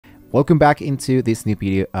Welcome back into this new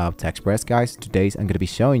video of TechExpress, guys. Today I'm going to be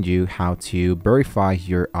showing you how to verify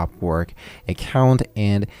your Upwork account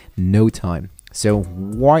in no time. So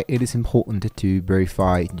why it is important to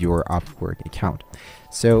verify your Upwork account.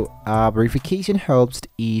 So verification helps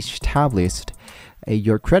establish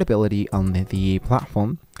your credibility on the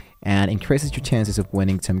platform and increases your chances of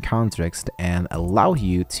winning some contracts and allow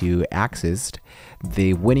you to access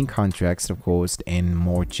the winning contracts, of course, and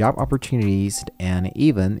more job opportunities, and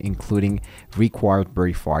even including required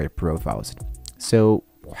verified profiles. So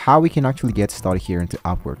how we can actually get started here into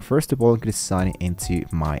Upwork. First of all, I'm going to sign into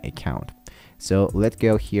my account. So let's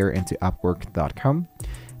go here into upwork.com.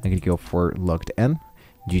 I'm going to go for logged in.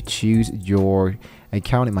 You choose your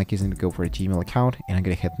account. In my case, I'm going to go for a Gmail account, and I'm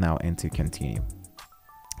going to hit now into continue.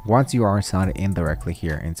 Once you are signed in directly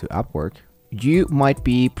here into Upwork, you might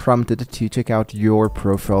be prompted to check out your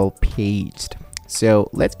profile page. So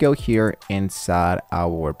let's go here inside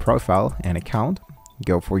our profile and account.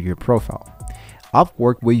 Go for your profile.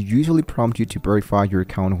 Upwork will usually prompt you to verify your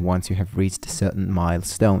account once you have reached certain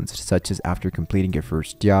milestones, such as after completing your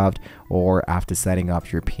first job or after setting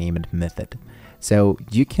up your payment method. So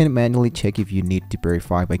you can manually check if you need to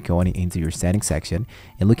verify by going into your settings section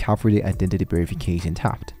and look out for the identity verification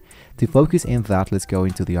tab. To focus in that, let's go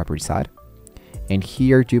into the upper side. And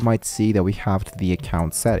here you might see that we have the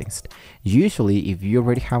account settings. Usually, if you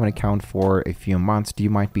already have an account for a few months, you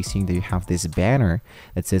might be seeing that you have this banner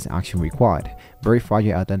that says action required. Verify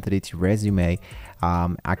your identity to resume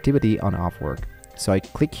activity on Upwork. So I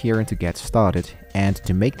click here to get started, and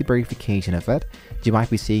to make the verification of it, you might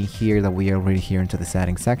be seeing here that we are already here into the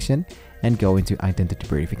settings section and go into identity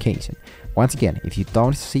verification. Once again, if you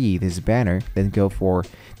don't see this banner, then go for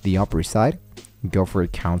the upper side, go for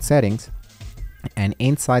account settings, and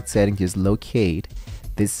inside settings just locate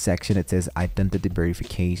this section that says identity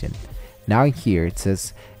verification. Now here it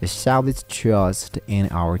says establish trust in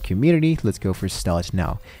our community. Let's go for start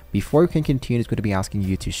now. Before we can continue, it's going to be asking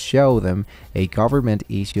you to show them a government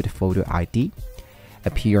issued photo ID,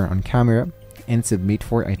 appear on camera, and submit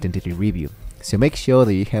for identity review. So make sure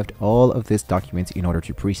that you have all of these documents in order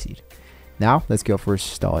to proceed. Now let's go for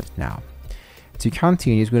start now. To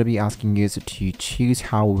continue, it's going to be asking you to choose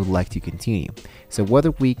how we would like to continue. So whether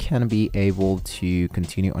we can be able to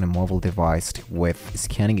continue on a mobile device with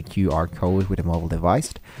scanning a QR code with a mobile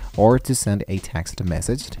device, or to send a text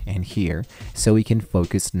message in here, so we can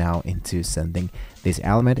focus now into sending this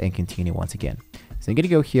element and continue once again. So I'm going to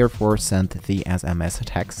go here for send the SMS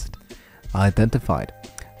text identified.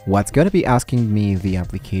 What's going to be asking me the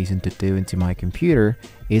application to do into my computer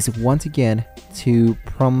is once again to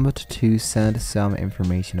prompt to send some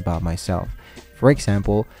information about myself. For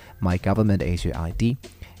example, my government issued ID,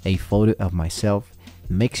 a photo of myself.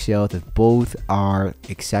 Make sure that both are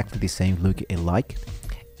exactly the same look alike.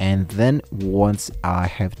 And then once I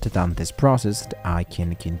have done this process, I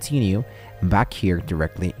can continue back here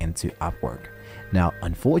directly into Upwork. Now,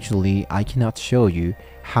 unfortunately, I cannot show you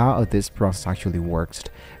how this process actually works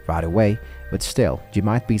right away, but still, you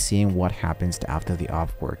might be seeing what happens after the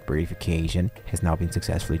Upwork verification has now been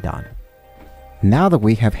successfully done. Now that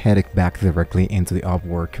we have headed back directly into the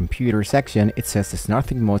Upwork computer section, it says there's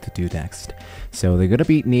nothing more to do next. So they're going to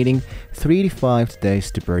be needing 3 to 5 days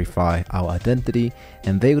to verify our identity,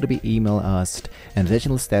 and they're going to be email us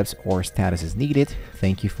additional steps or status is needed.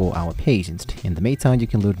 Thank you for our patience. In the meantime, you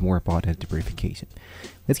can learn more about identity verification.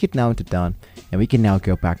 Let's get now into done, and we can now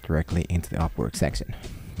go back directly into the Upwork section.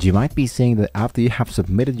 You might be seeing that after you have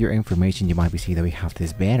submitted your information, you might be seeing that we have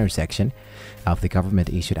this banner section of the government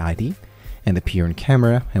issued ID and appear on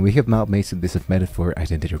camera, and we have now made this submitted for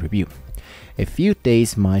identity review. A few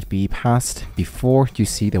days might be passed before you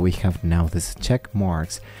see that we have now this check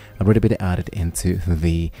marks already been added into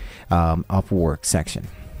the Upwork section.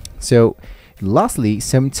 So lastly,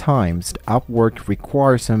 sometimes Upwork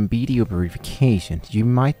requires some video verification. You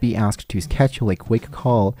might be asked to schedule a quick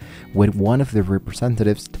call with one of the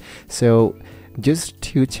representatives. So just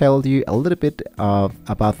to tell you a little bit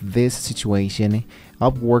about this situation,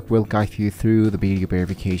 Upwork will guide you through the video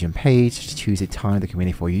verification page to choose a time that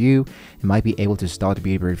convenient for you. You might be able to start the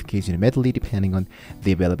video verification immediately depending on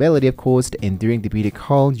the availability, of course, and during the video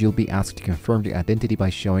call, you'll be asked to confirm your identity by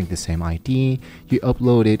showing the same ID you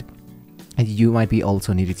uploaded. And you might be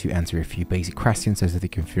also needed to answer a few basic questions such as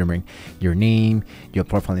confirming your name, your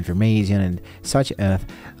profile information, and such as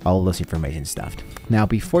all those information stuff. Now,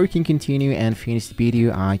 before you can continue and finish the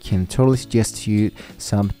video, I can totally suggest you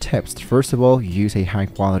some tips. First of all, use a high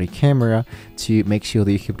quality camera to make sure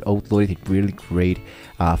that you have uploaded a really great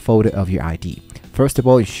photo of your ID. First of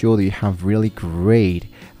all, ensure that you have really great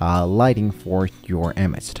lighting for your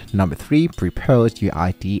image. Number 3, pre-post your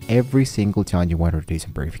ID every single time you want to do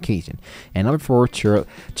some verification. And number 4,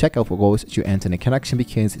 check out goals to internet connection,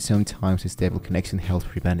 because sometimes a stable connection helps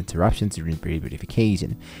prevent interruptions during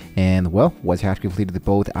verification. And well, once you have completed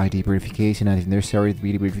both ID verification and if necessary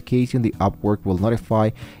video verification, the Upwork will notify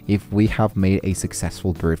if we have made a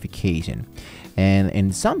successful verification. And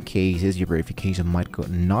in some cases, your verification might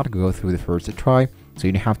not go through the first try, so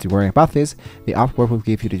you don't have to worry about this. The Upwork will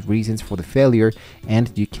give you the reasons for the failure,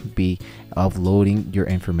 and you can be uploading your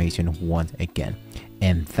information once again.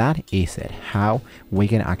 And that is it, how we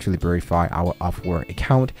can actually verify our Upwork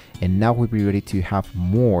account. And now we'll be ready to have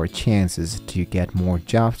more chances to get more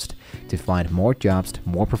jobs, to find more jobs,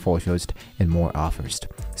 more proposals, and more offers.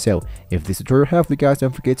 So if this tutorial helped you guys,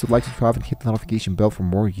 don't forget to like, subscribe, and hit the notification bell for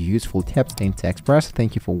more useful tips in TechExpress.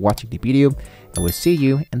 Thank you for watching the video, and we'll see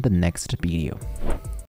you in the next video.